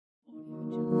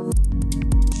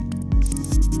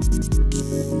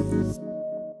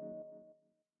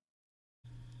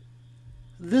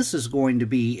This is going to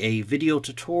be a video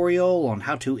tutorial on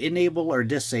how to enable or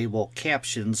disable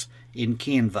captions in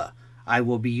Canva. I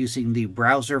will be using the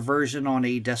browser version on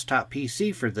a desktop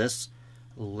PC for this.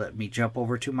 Let me jump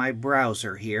over to my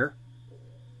browser here.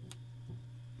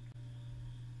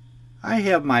 I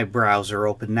have my browser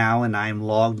open now and I'm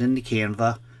logged into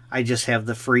Canva. I just have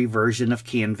the free version of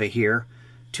Canva here.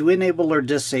 To enable or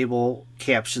disable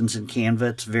captions in Canva,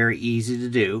 it's very easy to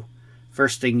do.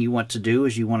 First thing you want to do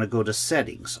is you want to go to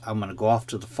Settings. I'm going to go off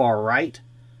to the far right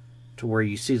to where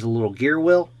you see the little gear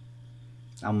wheel.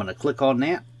 I'm going to click on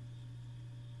that.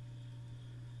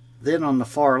 Then on the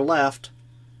far left,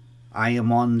 I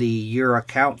am on the Your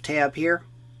Account tab here.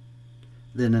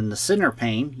 Then in the center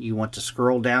pane, you want to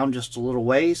scroll down just a little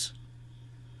ways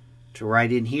to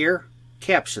right in here,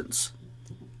 Captions.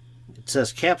 It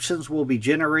says captions will be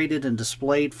generated and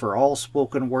displayed for all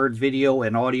spoken word, video,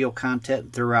 and audio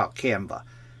content throughout Canva.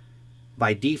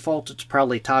 By default, it's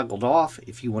probably toggled off.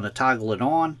 If you want to toggle it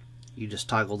on, you just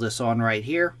toggle this on right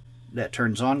here. That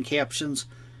turns on captions,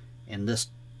 and this,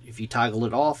 if you toggle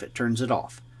it off, it turns it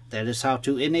off. That is how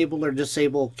to enable or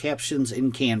disable captions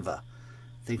in Canva.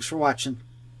 Thanks for watching.